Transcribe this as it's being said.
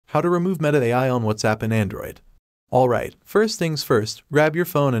How to remove Meta AI on WhatsApp and Android. Alright, first things first, grab your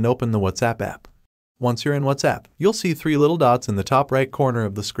phone and open the WhatsApp app. Once you're in WhatsApp, you'll see 3 little dots in the top right corner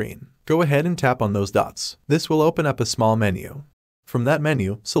of the screen. Go ahead and tap on those dots. This will open up a small menu. From that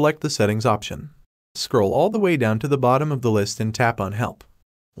menu, select the Settings option. Scroll all the way down to the bottom of the list and tap on Help.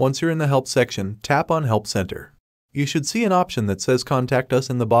 Once you're in the Help section, tap on Help Center. You should see an option that says Contact Us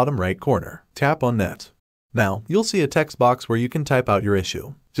in the bottom right corner. Tap on that. Now, you'll see a text box where you can type out your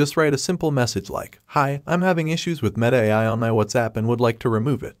issue. Just write a simple message like, "Hi, I'm having issues with Meta AI on my WhatsApp and would like to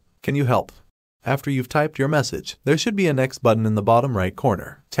remove it. Can you help?" After you've typed your message, there should be a Next button in the bottom right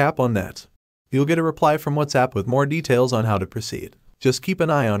corner. Tap on that. You'll get a reply from WhatsApp with more details on how to proceed. Just keep an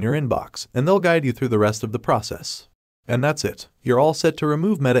eye on your inbox, and they'll guide you through the rest of the process. And that's it. You're all set to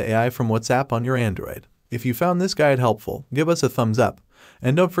remove Meta AI from WhatsApp on your Android. If you found this guide helpful, give us a thumbs up,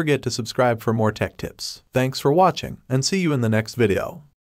 and don't forget to subscribe for more tech tips. Thanks for watching, and see you in the next video.